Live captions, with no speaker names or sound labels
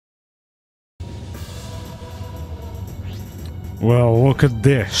Well, look at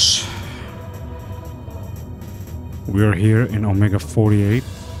this. We are here in Omega-48,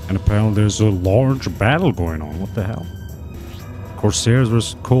 and apparently there's a large battle going on. What the hell? Corsairs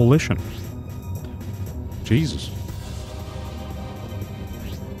versus Coalition. Jesus.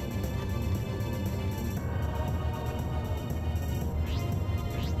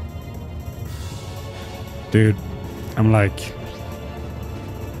 Dude, I'm like...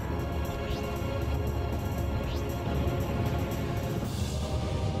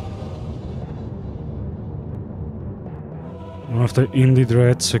 One of the indie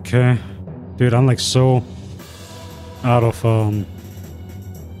dreads, okay. Dude, I'm like so out of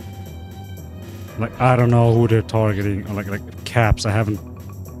like I don't know who they're targeting, or like caps. I haven't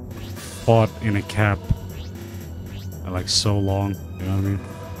fought in a cap in like so long, you know what I mean?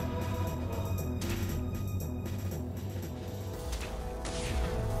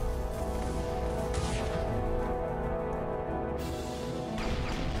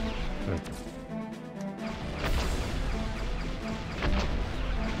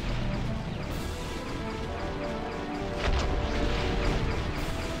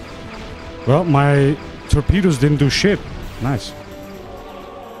 Well, my torpedoes didn't do shit. Nice.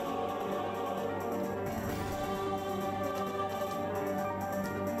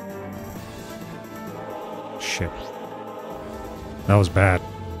 Shit. That was bad.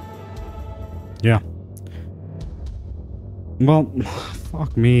 Yeah. Well,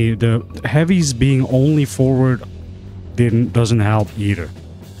 fuck me. The heavies being only forward doesn't help either.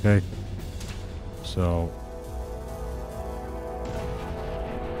 Okay? So...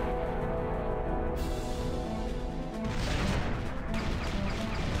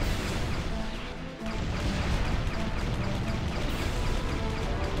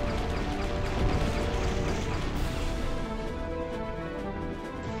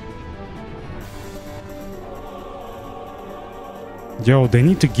 Yo, they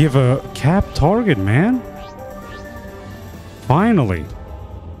need to give a cap target, man. Finally.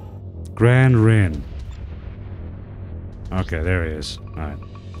 Grand Rin. Okay, there he is. Alright.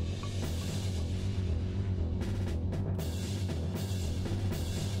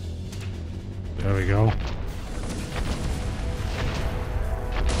 There we go.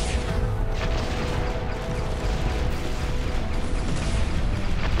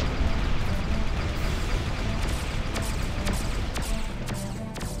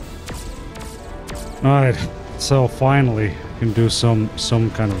 Alright, so finally can do some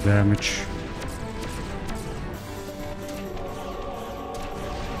kind of damage.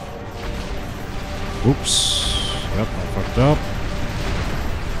 Oops. Yep, I fucked up.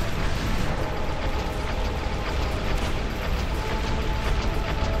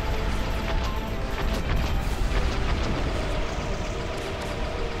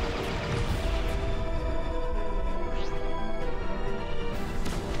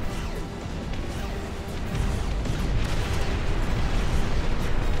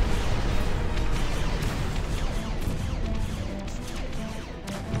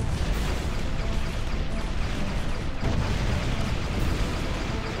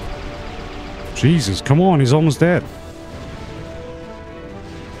 Jesus, come on, he's almost dead.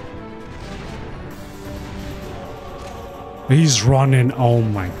 He's running, oh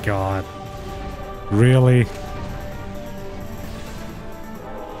my god. Really?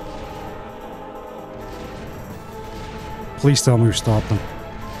 Please tell me we stopped him.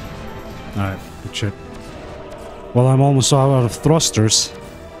 Alright, good shit. Well, I'm almost out of thrusters.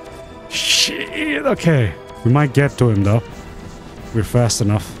 Shit, okay. We might get to him though. We're fast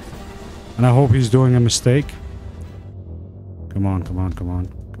enough. And I hope he's doing a mistake. Come on, come on, come on.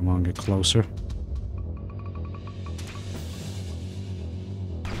 Come on, get closer.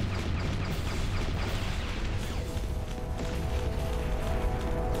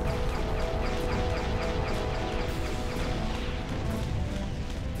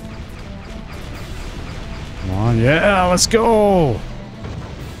 Come on, yeah, let's go!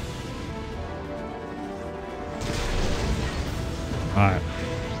 Alright.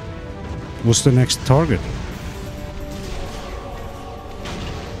 What's the next target?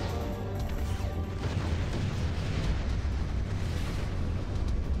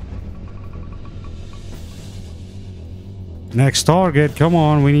 Next target, come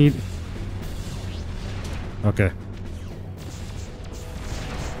on, we need... Okay.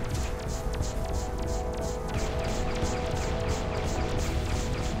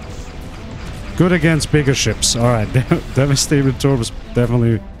 Good against bigger ships. Alright, Devastating Torp is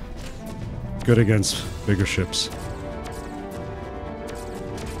definitely good against bigger ships.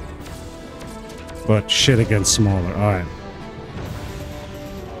 But shit against smaller. Alright.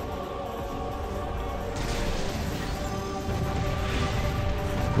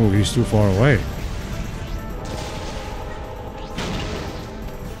 Oh, he's too far away.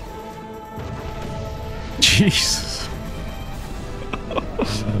 Jesus.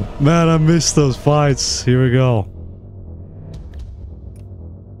 Man, I missed those fights. Here we go.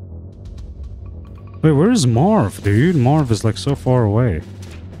 Wait, where is Marv, dude? Marv is like so far away.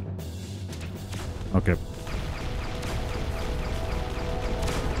 Okay.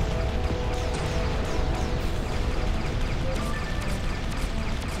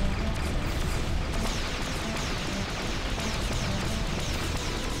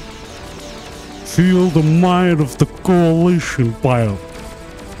 Feel the might of the coalition, pilot.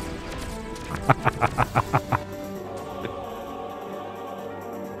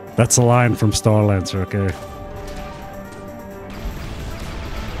 That's a line from Starlancer, okay.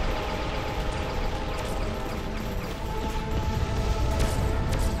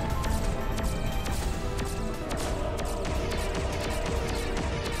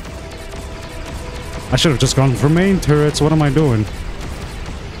 I should have just gone for main turrets. What am I doing?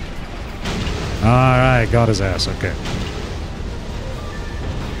 Alright, got his ass, okay.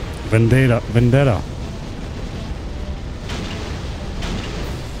 Vendetta.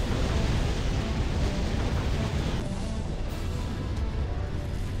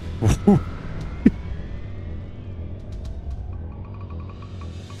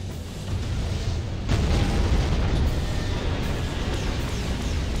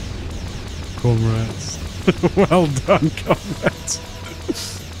 Comrades. Well done, comrades.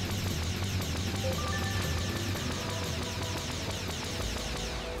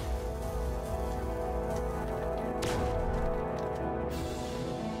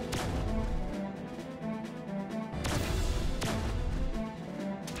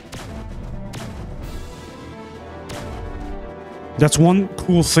 That's one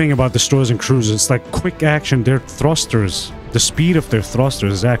cool thing about destroyers and cruisers. It's like quick action. Their thrusters, the speed of their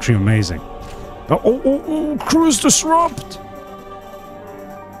thrusters is actually amazing. Oh, cruise disrupt!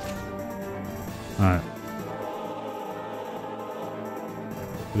 Alright.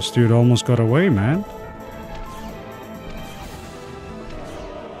 This dude almost got away, man.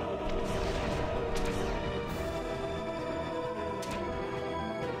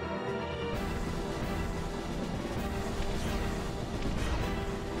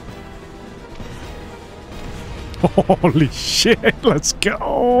 Holy shit, let's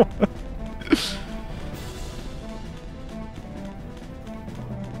go!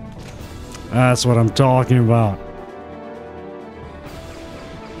 That's what I'm talking about.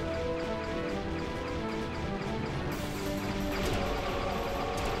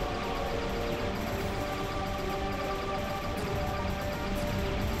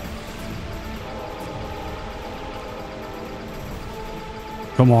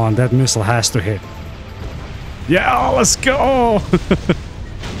 Come on, that missile has to hit. Yeah, let's go!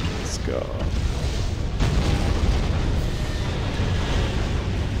 Let's go.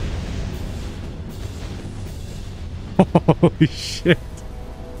 Holy shit.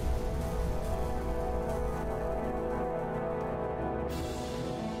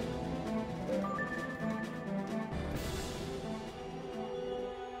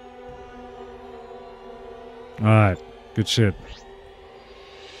 Alright, good shit.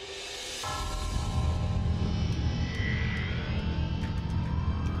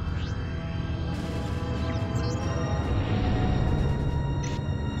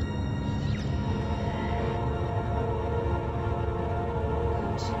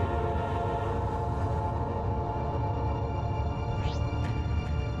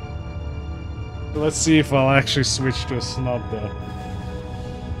 Let's see if I'll actually switch to a snub though.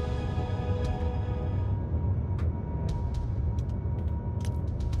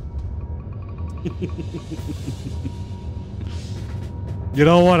 You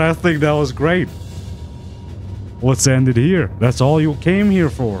know what? I think that was great. Let's end it here. That's all you came here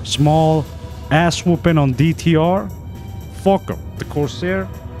for. Small ass whooping on DTR. Fuck them. The Corsair.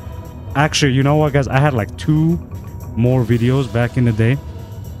 Actually, you know what, guys? I had like 2 more videos back in the day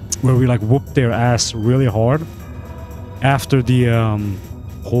where we like whooped their ass really hard after the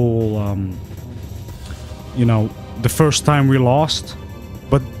whole you know, the first time we lost.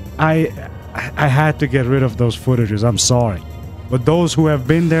 But I had to get rid of those footages. I'm sorry, but those who have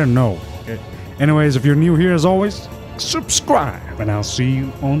been there know. Okay? Anyways, if you're new here, as always, subscribe, and I'll see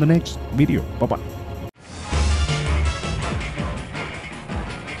you on the next video. Bye bye.